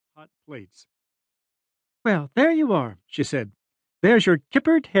hot plates. "Well, there you are," she said. "There's your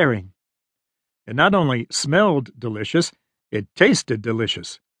kippered herring." It not only smelled delicious, it tasted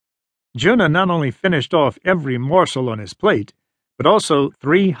delicious. Junah not only finished off every morsel on his plate, but also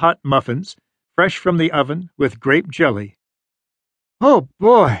 3 hot muffins, fresh from the oven, with grape jelly. "Oh,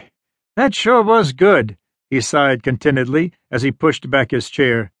 boy, that sure was good," he sighed contentedly as he pushed back his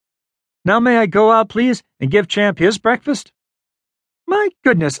chair. "Now may I go out, please, and give Champ his breakfast?" "My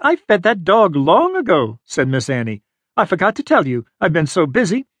goodness, I fed that dog long ago," said Miss Annie. "I forgot to tell you, I've been so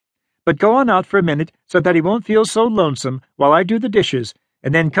busy. But go on out for a minute so that he won't feel so lonesome while I do the dishes,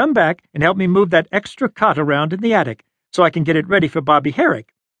 and then come back and help me move that extra cot around in the attic so I can get it ready for Bobby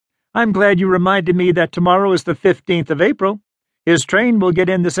Herrick. I'm glad you reminded me that tomorrow is the 15th of April. His train will get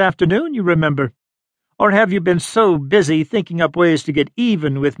in this afternoon, you remember. Or have you been so busy thinking up ways to get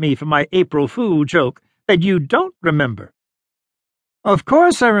even with me for my April Fool joke that you don't remember?" "Of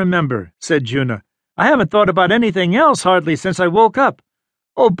course I remember," said Junah. "I haven't thought about anything else hardly since I woke up.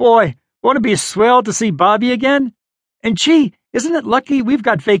 Oh, boy, won't it be swell to see Bobby again? And gee, isn't it lucky we've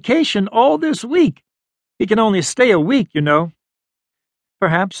got vacation all this week? He can only stay a week, you know."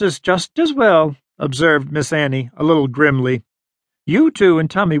 "Perhaps it's just as well," observed Miss Annie, a little grimly. "You two and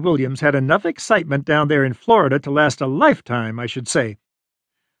Tommy Williams had enough excitement down there in Florida to last a lifetime, I should say.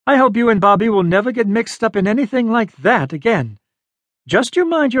 I hope you and Bobby will never get mixed up in anything like that again. Just you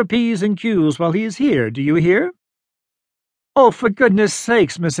mind your P's and Q's while he is here, do you hear?" "Oh, for goodness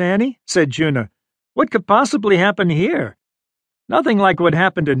sakes, Miss Annie," said Junah. "What could possibly happen here? Nothing like what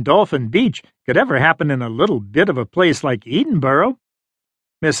happened in Dolphin Beach could ever happen in a little bit of a place like Edenborough."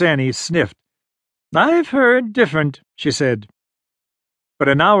 Miss Annie sniffed. "I've heard different," she said. But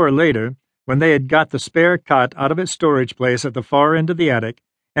an hour later, when they had got the spare cot out of its storage place at the far end of the attic,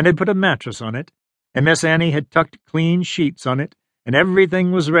 and had put a mattress on it, and Miss Annie had tucked clean sheets on it, and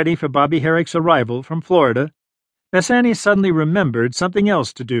everything was ready for Bobby Herrick's arrival from Florida, Miss Annie suddenly remembered something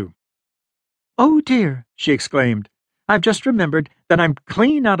else to do. "Oh, dear," she exclaimed, "I've just remembered that I'm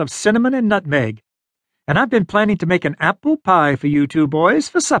clean out of cinnamon and nutmeg, and I've been planning to make an apple pie for you two boys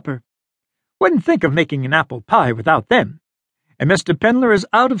for supper. Wouldn't think of making an apple pie without them. And Mr. Pendler is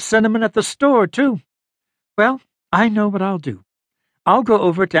out of cinnamon at the store, too. Well, I know what I'll do. I'll go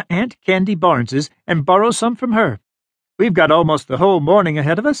over to Aunt Candy Barnes's and borrow some from her. We've got almost the whole morning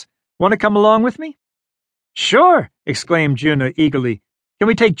ahead of us. Want to come along with me?" "Sure!" exclaimed Junah eagerly. "Can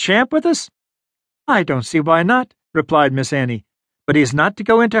we take Champ with us?" "I don't see why not," replied Miss Annie. "But he's not to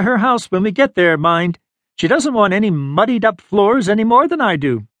go into her house when we get there, mind. She doesn't want any muddied-up floors any more than I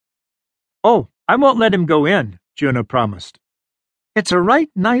do." "Oh, I won't let him go in," Junah promised. "It's a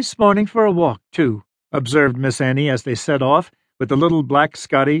right nice morning for a walk, too," observed Miss Annie as they set off, with the little black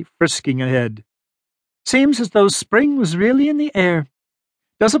Scotty frisking ahead. "Seems as though spring was really in the air.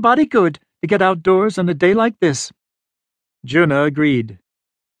 Does a body good to get outdoors on a day like this." Junah agreed.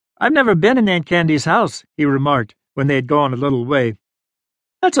 "I've never been in Aunt Candy's house," he remarked, when they had gone a little way.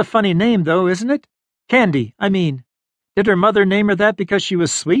 "That's a funny name, though, isn't it? Candy, I mean. Did her mother name her that because she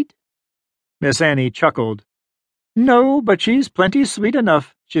was sweet?" Miss Annie chuckled. "No, but she's plenty sweet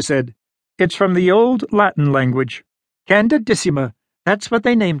enough," she said. "It's from the old Latin language. Candidissima, that's what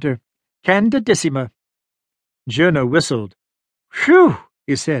they named her. Candidissima." Junah whistled. "Phew,"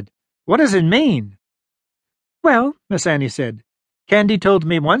 he said. "What does it mean?" "Well," Miss Annie said, "Candy told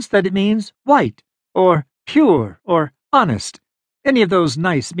me once that it means white, or pure, or honest, any of those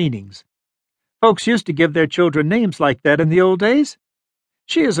nice meanings. Folks used to give their children names like that in the old days.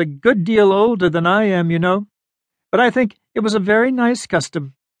 She is a good deal older than I am, you know, but I think it was a very nice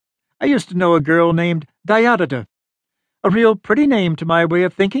custom. I used to know a girl named Diodata, a real pretty name to my way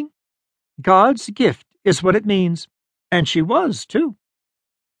of thinking. God's gift is what it means, and she was, too."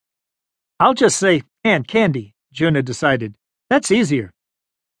 "I'll just say Aunt Candy," Junah decided. "That's easier."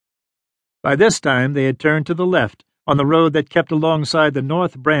 By this time they had turned to the left on the road that kept alongside the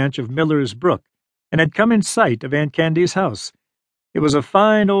north branch of Miller's Brook, and had come in sight of Aunt Candy's house. It was a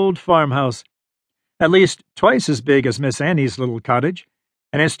fine old farmhouse, at least twice as big as Miss Annie's little cottage,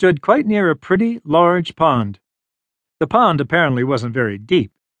 and it stood quite near a pretty large pond. The pond apparently wasn't very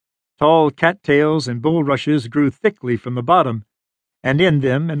deep. Tall cattails and bulrushes grew thickly from the bottom, and in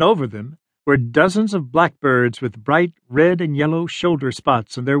them and over them were dozens of blackbirds with bright red and yellow shoulder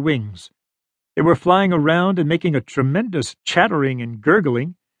spots on their wings. They were flying around and making a tremendous chattering and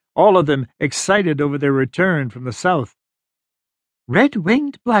gurgling, all of them excited over their return from the south.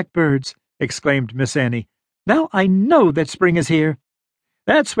 "Red-winged blackbirds!" exclaimed Miss Annie. "Now I know that spring is here.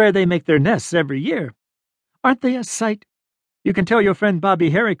 That's where they make their nests every year. Aren't they a sight? You can tell your friend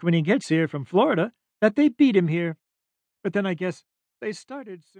Bobby Herrick when he gets here from Florida that they beat him here. But then I guess they started soon."